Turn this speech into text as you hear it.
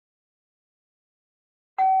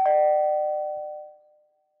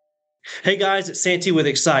Hey guys, it's Santi with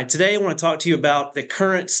Excite. Today I want to talk to you about the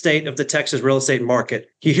current state of the Texas real estate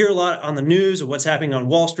market. You hear a lot on the news of what's happening on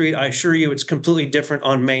Wall Street. I assure you it's completely different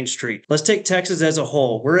on Main Street. Let's take Texas as a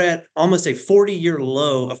whole. We're at almost a 40-year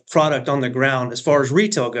low of product on the ground as far as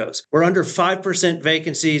retail goes. We're under 5%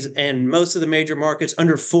 vacancies in most of the major markets,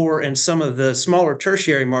 under 4% in some of the smaller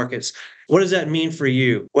tertiary markets. What does that mean for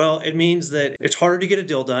you? Well, it means that it's harder to get a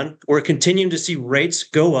deal done. We're continuing to see rates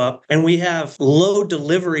go up, and we have low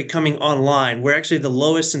delivery coming online. We're actually the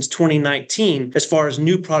lowest since 2019 as far as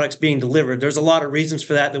new products being delivered. There's a lot of reasons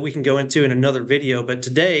for that we can go into in another video, but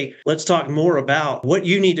today let's talk more about what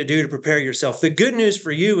you need to do to prepare yourself. The good news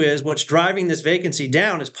for you is what's driving this vacancy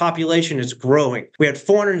down is population is growing. We had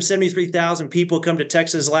 473,000 people come to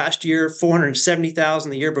Texas last year,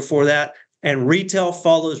 470,000 the year before that. And retail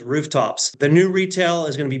follows rooftops. The new retail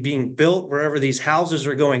is going to be being built wherever these houses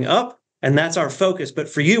are going up. And that's our focus. But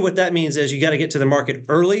for you, what that means is you got to get to the market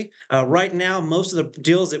early. Right now, most of the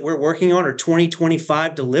deals that we're working on are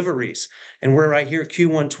 2025 deliveries. And we're right here,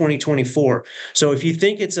 Q1 2024. So if you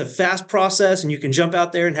think it's a fast process and you can jump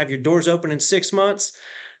out there and have your doors open in 6 months,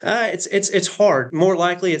 it's hard. More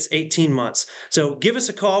likely, it's 18 months. So give us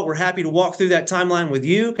a call. We're happy to walk through that timeline with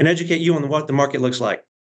you and educate you on what the market looks like.